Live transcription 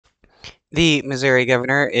The Missouri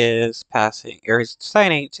governor is passing or is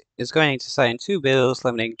going to sign two bills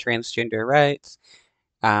limiting transgender rights.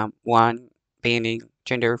 One banning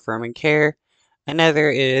gender affirming care, another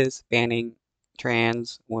is banning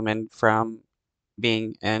trans women from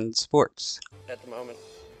being in sports. At the moment,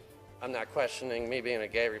 I'm not questioning me being a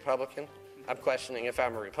gay Republican. I'm questioning if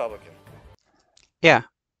I'm a Republican. Yeah,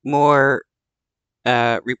 more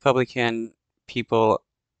Republican people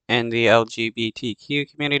in the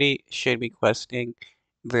LGBTQ community should be questioning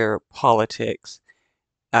their politics.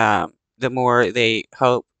 The more they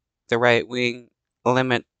hope the right wing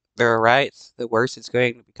limit their rights, the worse it's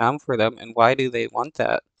going to become for them. And why do they want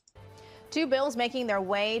that? Two bills making their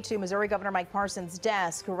way to Missouri Governor Mike Parson's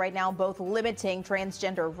desk, who right now both limiting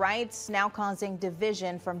transgender rights, now causing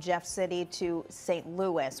division from Jeff City to St.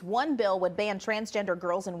 Louis. One bill would ban transgender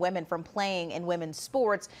girls and women from playing in women's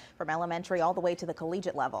sports from elementary all the way to the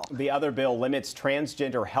collegiate level. The other bill limits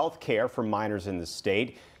transgender health care for minors in the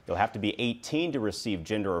state. You'll have to be 18 to receive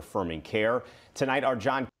gender affirming care. Tonight, our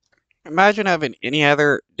John. Imagine having any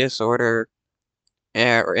other disorder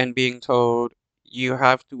and being told you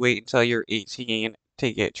have to wait until you're 18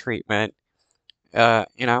 to get treatment.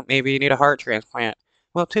 Maybe you need a heart transplant.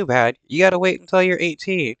 Well, too bad. You gotta wait until you're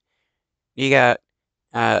 18. You got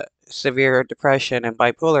severe depression and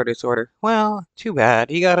bipolar disorder. Well, too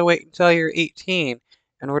bad. You gotta wait until you're 18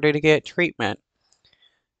 in order to get treatment.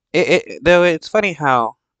 Though it's funny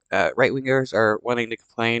how right-wingers are wanting to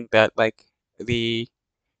complain that like the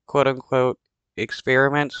quote-unquote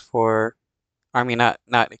experiments for, I mean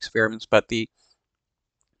not experiments, but the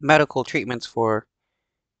medical treatments for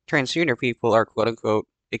transgender people are quote-unquote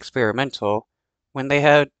experimental when they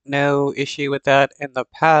had no issue with that in the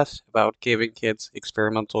past about giving kids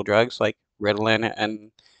experimental drugs like Ritalin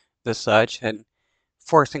and the such and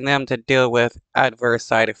forcing them to deal with adverse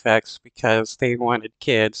side effects because they wanted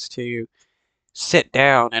kids to sit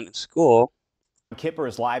down in school. Kipper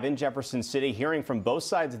is live in Jefferson City, hearing from both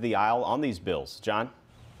sides of the aisle on these bills. John?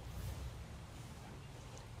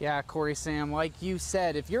 Yeah, Corey, Sam, like you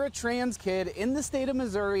said, if you're a trans kid in the state of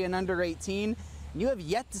Missouri and under 18, and you have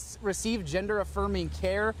yet to receive gender-affirming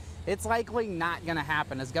care, it's likely not going to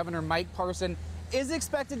happen, as Governor Mike Parson is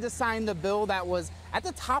expected to sign the bill that was at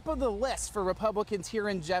the top of the list for Republicans here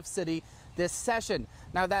in Jeff City this session.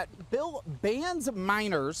 Now, that bill bans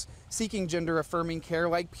minors seeking gender-affirming care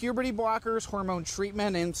like puberty blockers, hormone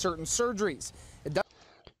treatment, and certain surgeries.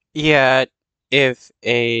 Yeah, if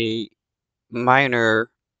a minor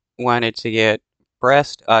wanted to get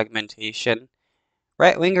breast augmentation,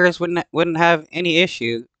 right-wingers wouldn't have any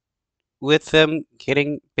issue with them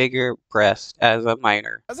getting bigger breasts as a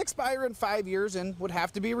minor. Does expire in 5 years and would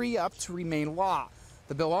have to be re-upped to remain law.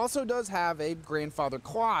 The bill also does have a grandfather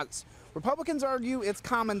clause. Republicans argue it's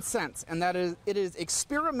common sense and that it is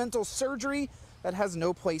experimental surgery that has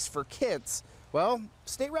no place for kids. Well,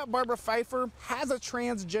 State Rep Barbara Pfeiffer has a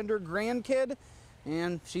transgender grandkid,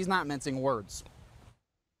 and she's not mincing words.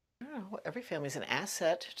 Well, every family is an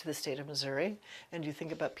asset to the state of Missouri, and you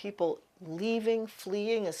think about people leaving,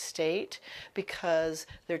 fleeing a state because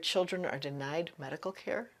their children are denied medical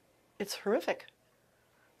care. It's horrific.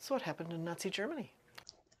 That's what happened in Nazi Germany.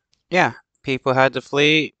 Yeah, people had to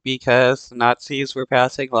flee because the Nazis were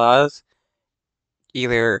passing laws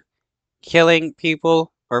either killing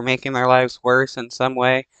people or making their lives worse in some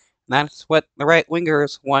way. And that's what the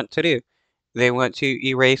right-wingers want to do. They want to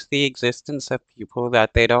erase the existence of people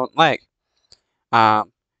that they don't like.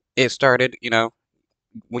 It started,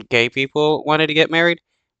 when gay people wanted to get married,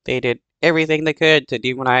 they did everything they could to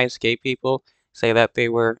demonize gay people, say that they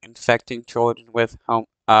were infecting children with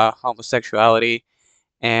homosexuality,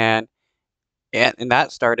 and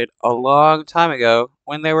that started a long time ago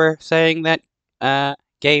when they were saying that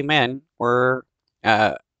gay men were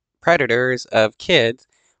predators of kids,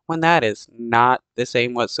 when that is not the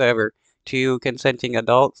same whatsoever. Two consenting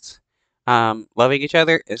adults loving each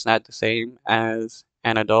other is not the same as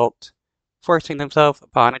an adult forcing themselves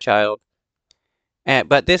upon a child.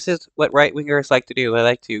 But this is what right-wingers like to do. They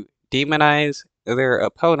like to demonize their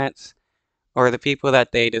opponents or the people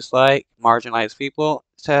that they dislike, marginalized people,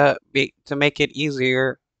 to make it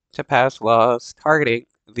easier to pass laws targeting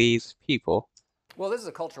these people. Well, this is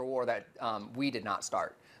a cultural war that we did not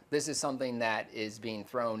start. This is something that is being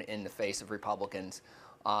thrown in the face of Republicans,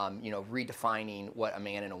 redefining what a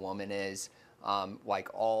man and a woman is, like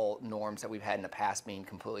all norms that we've had in the past being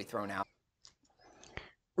completely thrown out.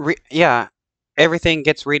 Yeah, everything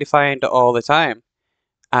gets redefined all the time.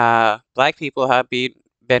 Black people have been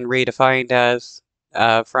redefined as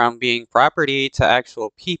from being property to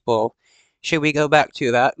actual people. Should we go back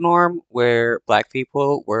to that norm where black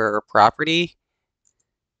people were property?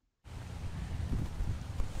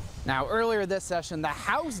 Now, earlier this session, the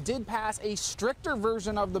House did pass a stricter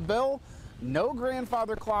version of the bill. No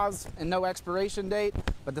grandfather clause and no expiration date,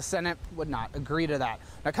 but the Senate would not agree to that.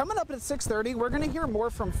 Now, coming up at 6:30, we're going to hear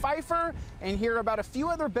more from Pfeiffer and hear about a few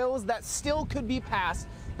other bills that still could be passed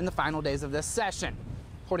in the final days of this session.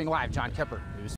 Reporting live, John Kipper, News